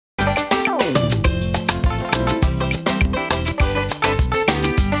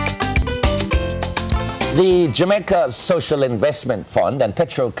The Jamaica Social Investment Fund and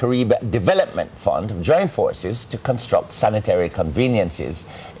Petro-Carib Development Fund have joined forces to construct sanitary conveniences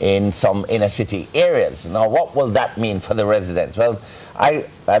in some inner-city areas. Now, what will that mean for the residents? Well, I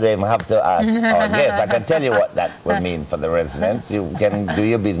don't even have to ask our guests. I can tell you what that will mean for the residents. You can do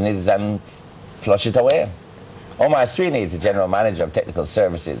your business and flush it away. Omar is the General Manager of Technical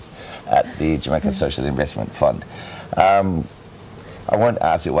Services at the Jamaica Social Investment Fund. I won't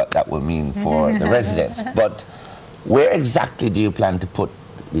ask you what that will mean for the residents, but where exactly do you plan to put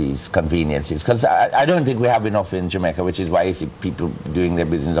these conveniences? Because I don't think we have enough in Jamaica, which is why you see people doing their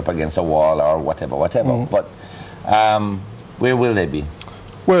business up against a wall or whatever. But where will they be?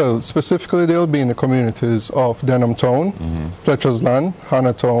 Well, specifically they'll be in the communities of Denham Town, Fletcher's Land,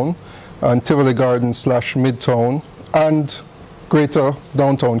 Hannah Town, and Tivoli Gardens / Midtown, and Greater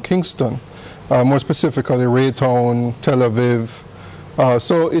Downtown Kingston. More specifically, Raytown, Tel Aviv.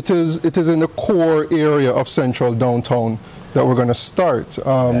 So it is in the core area of central downtown that we're going to start.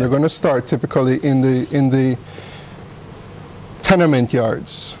 They're going to start typically in the tenement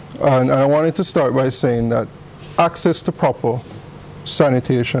yards. And I wanted to start by saying that access to proper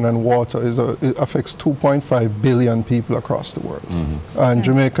sanitation and water it affects 2.5 billion people across the world. And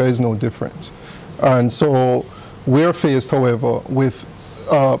Jamaica is no different. And so we're faced, however, with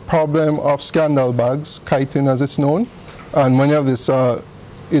a problem of scandal bags, kiting as it's known. And many of this,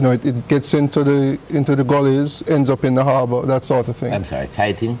 it gets into the gullies, ends up in the harbor, that sort of thing. I'm sorry,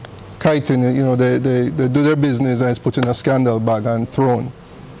 kiting? Kiting, they do their business and it's put in a scandal bag and thrown,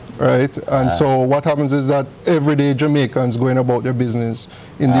 right? And so what happens is that everyday Jamaicans going about their business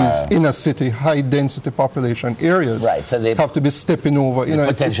in these inner city, high density population areas, right? So they have to be stepping over. The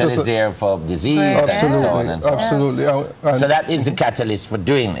potential is there for disease, absolutely, and so on and so on. Absolutely. So that is the catalyst for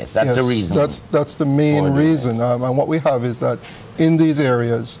doing this. That's the reason. That's the main reason. And what we have is that in these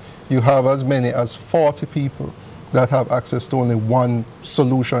areas, you have as many as 40 people that have access to only one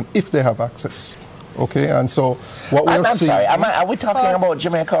solution, if they have access. Okay, and so what we're seeing... I'm sorry, are we talking about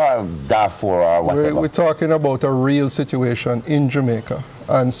Jamaica or Darfur or whatever? We're talking about a real situation in Jamaica.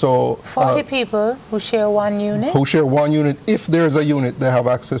 And so... 40 people who share one unit? Who share one unit. If there's a unit they have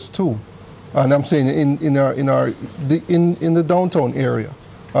access to. And I'm saying in the downtown area.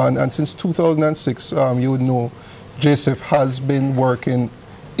 And since 2006, you would know, JSIF has been working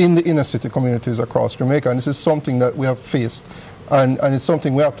in the inner city communities across Jamaica. And this is something that we have faced. And it's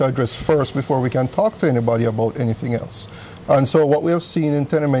something we have to address first before we can talk to anybody about anything else. And so what we have seen in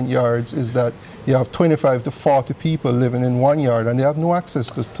tenement yards is that you have 25 to 40 people living in one yard and they have no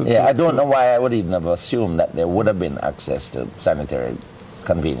access to I don't know why I would even have assumed that there would have been access to sanitary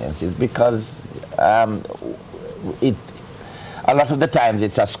conveniences, because a lot of the times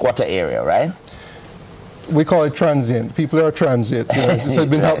it's a squatter area, right? We call it transient. People are transient. This has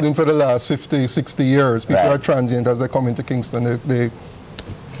been happening for the last 50, 60 years. People are transient as they come into Kingston. They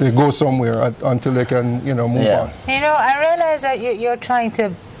go somewhere until they can, move on. I realize that you're trying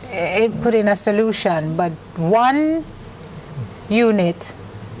to put in a solution, but one unit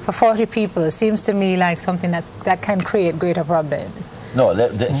for 40 people seems to me like something that can create greater problems. No,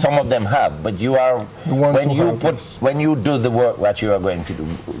 some of them have, but you are when you do the work that you are going to do,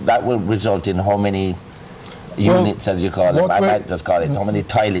 that will result in how many units, as you call them. I might just call it, how many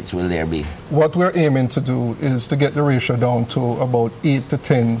toilets will there be? What we're aiming to do is to get the ratio down to about 8 to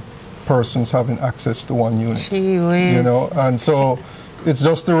 10 persons having access to one unit. Gee whiz. And so it's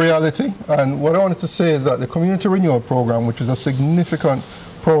just the reality. And what I wanted to say is that the Community Renewal Program, which is a significant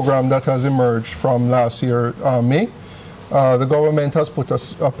program that has emerged from last year, May, the government has put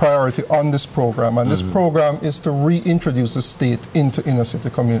a priority on this program, and this program is to reintroduce the state into inner city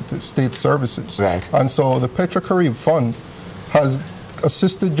communities, state services. Right. And so the Petro-Carib Fund has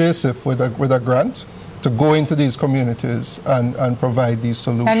assisted JSIF with a grant to go into these communities and provide these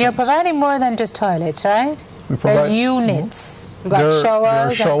solutions. And you're providing more than just toilets, right? We provide units. We've got showers. There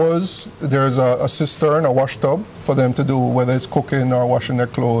are showers. There's a cistern, a wash tub for them to do, whether it's cooking or washing their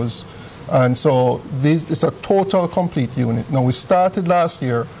clothes. And so it's a total complete unit. Now, we started last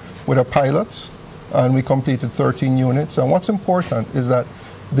year with a pilot, and we completed 13 units. And what's important is that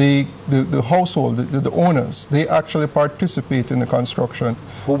the household, the owners, they actually participate in the construction.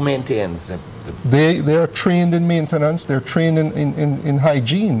 Who maintains them? They are trained in maintenance. They're trained in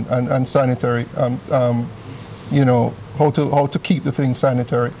hygiene and sanitary, how to keep the thing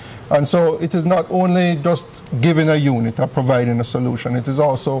sanitary. And so it is not only just giving a unit or providing a solution. It is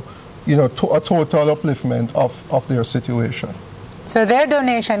also a total upliftment of their situation. So their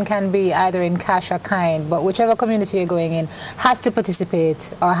donation can be either in cash or kind, but whichever community you're going in has to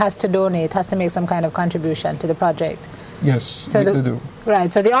participate or has to donate, has to make some kind of contribution to the project. Yes, So they do.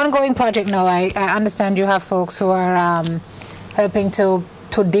 Right. So the ongoing project now, I understand you have folks who are helping to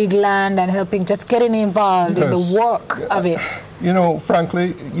dig land and helping just getting involved in the work of it. You know,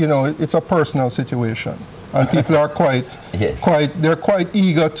 frankly, you know, it's a personal situation, and people are they're quite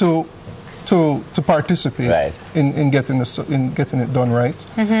eager to participate in getting it done right.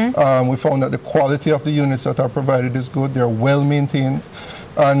 Mm-hmm. We found that the quality of the units that are provided is good. They're well maintained,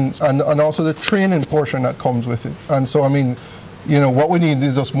 and also the training portion that comes with it. And so, I mean, you know, what we need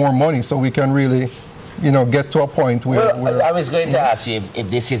is just more money so we can really, you know, get to a point where... Well, I was going to ask you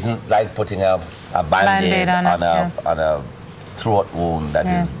if this isn't like putting a Band-Aid on a throat wound that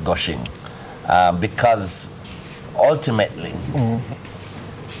is gushing. Because ultimately,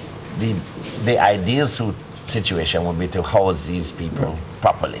 the ideal situation would be to house these people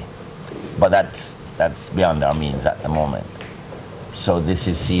properly. But that's beyond our means at the moment. So this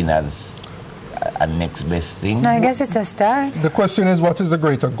is seen as a next best thing? No, I guess it's a start. The question is, what is the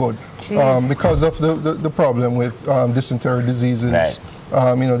greater good? Because of the problem with dysentery diseases. Right.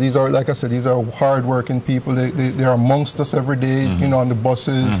 You know, these are, like I said, these are hard-working people. They are amongst us every day, you know, on the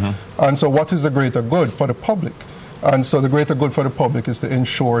buses. And so what is the greater good for the public? And so the greater good for the public is to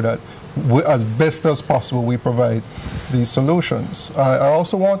ensure that as best as possible we provide these solutions. I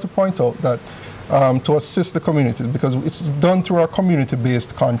also want to point out that to assist the communities, because it's done through our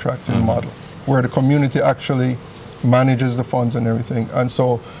community-based contracting model, where the community actually manages the funds and everything. And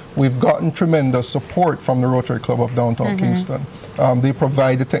so we've gotten tremendous support from the Rotary Club of Downtown Kingston. They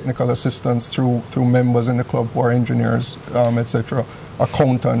provide the technical assistance through members in the club who are engineers, etc.,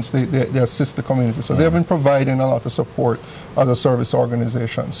 accountants. They assist the community. So they've been providing a lot of support as a service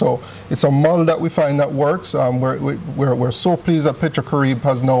organization. So it's a model that we find that works. We're so pleased that PetroCaribe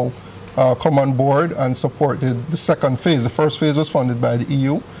has now come on board and supported the second phase. The first phase was funded by the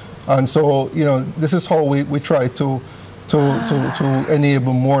EU. And so, you know, this is how we try to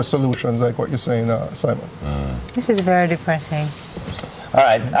enable more solutions like what you're saying, Simon. This is very depressing. All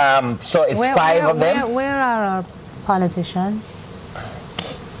right, so it's five of them? Where are our politicians?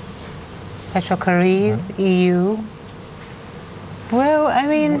 PetroCaribe, EU. Well, I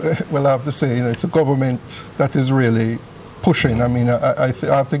mean... Well, I have to say, you know, it's a government that is really pushing. I mean, I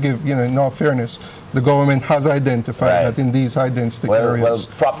have to give, you know, in all fairness, the government has identified that in these high-density areas.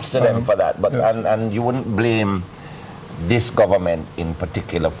 Well, props to them for that. But and you wouldn't blame this government in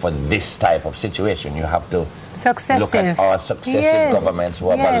particular for this type of situation. You have to look at our successive governments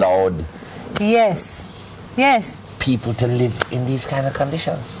who have allowed people to live in these kind of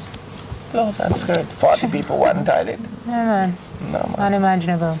conditions. Oh, that's good. 40 people, one toilet. No, man.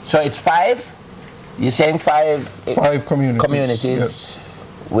 Unimaginable. So it's five? You're saying five communities yes.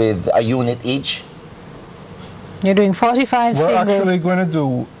 with a unit each? You're doing 45 We're actually going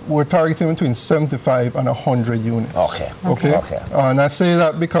to we're targeting between 75 and 100 units. Okay. And I say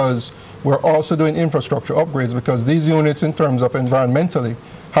that because we're also doing infrastructure upgrades, because these units, in terms of environmentally,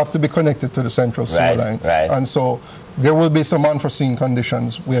 have to be connected to the central sewer lines. And so there will be some unforeseen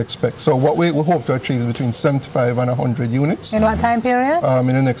conditions we expect. So what we hope to achieve is between 75 and 100 units. In what time period? In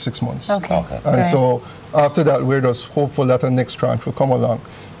the next 6 months. Okay. And so after that, we're just hopeful that the next tranche will come along.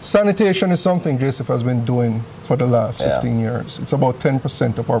 Sanitation is something JSIF has been doing for the last 15 years. It's about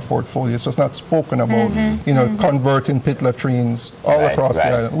 10% of our portfolio. It's just not spoken about, you know, converting pit latrines all across the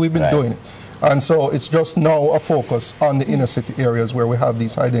island. We've been doing it. And so it's just now a focus on the inner city areas where we have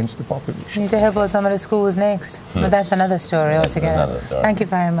these high-density populations. We need to help out some of the schools next. But that's another story altogether. Thank you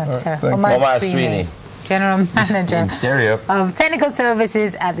very much, sir. Omar Sweeney, General Manager of Technical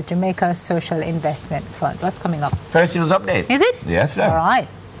Services at the Jamaica Social Investment Fund. What's coming up? First news update. Is it? Yes, sir. All right.